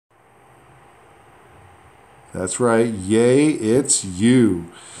That's right. Yay, it's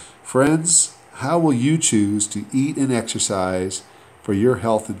you. Friends, how will you choose to eat and exercise for your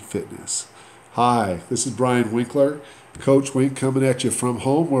health and fitness? Hi, this is Brian Winkler, Coach Wink, coming at you from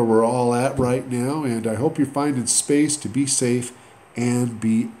home where we're all at right now, and I hope you're finding space to be safe and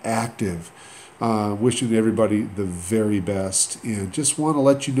be active. Wishing everybody the very best, and just want to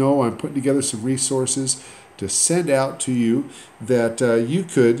let you know I'm putting together some resources to send out to you that you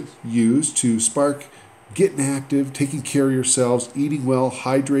could use to spark getting active, taking care of yourselves, eating well,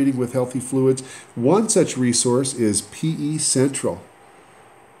 hydrating with healthy fluids. One such resource is PE Central.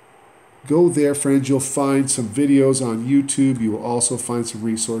 Go there, friends. You'll find some videos on YouTube. You will also find some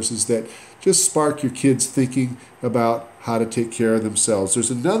resources that just spark your kids thinking about how to take care of themselves.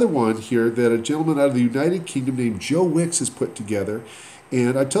 There's another one here that a gentleman out of the United Kingdom named Joe Wicks has put together.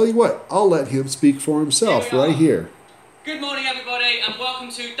 And I tell you what, I'll let him speak for himself right here. Good morning, everybody, and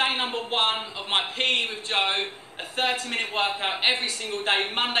welcome to day number 1 of my PE with Joe, a 30-minute workout every single day,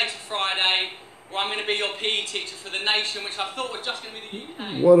 Monday to Friday, where I'm going to be your PE teacher for the nation, which I thought was just going to be the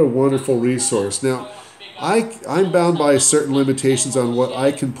UK. What a wonderful resource. Now, I'm bound by certain limitations on what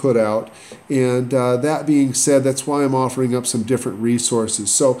I can put out, and that being said, that's why I'm offering up some different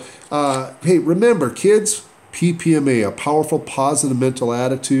resources. So, hey, remember, kids, PPMA, a powerful positive mental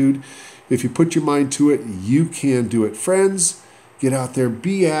attitude. If you put your mind to it, you can do it. Friends, get out there,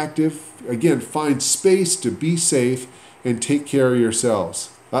 be active. Again, find space to be safe and take care of yourselves.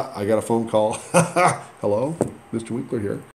 I got a phone call. Hello, Mr. Winkler here.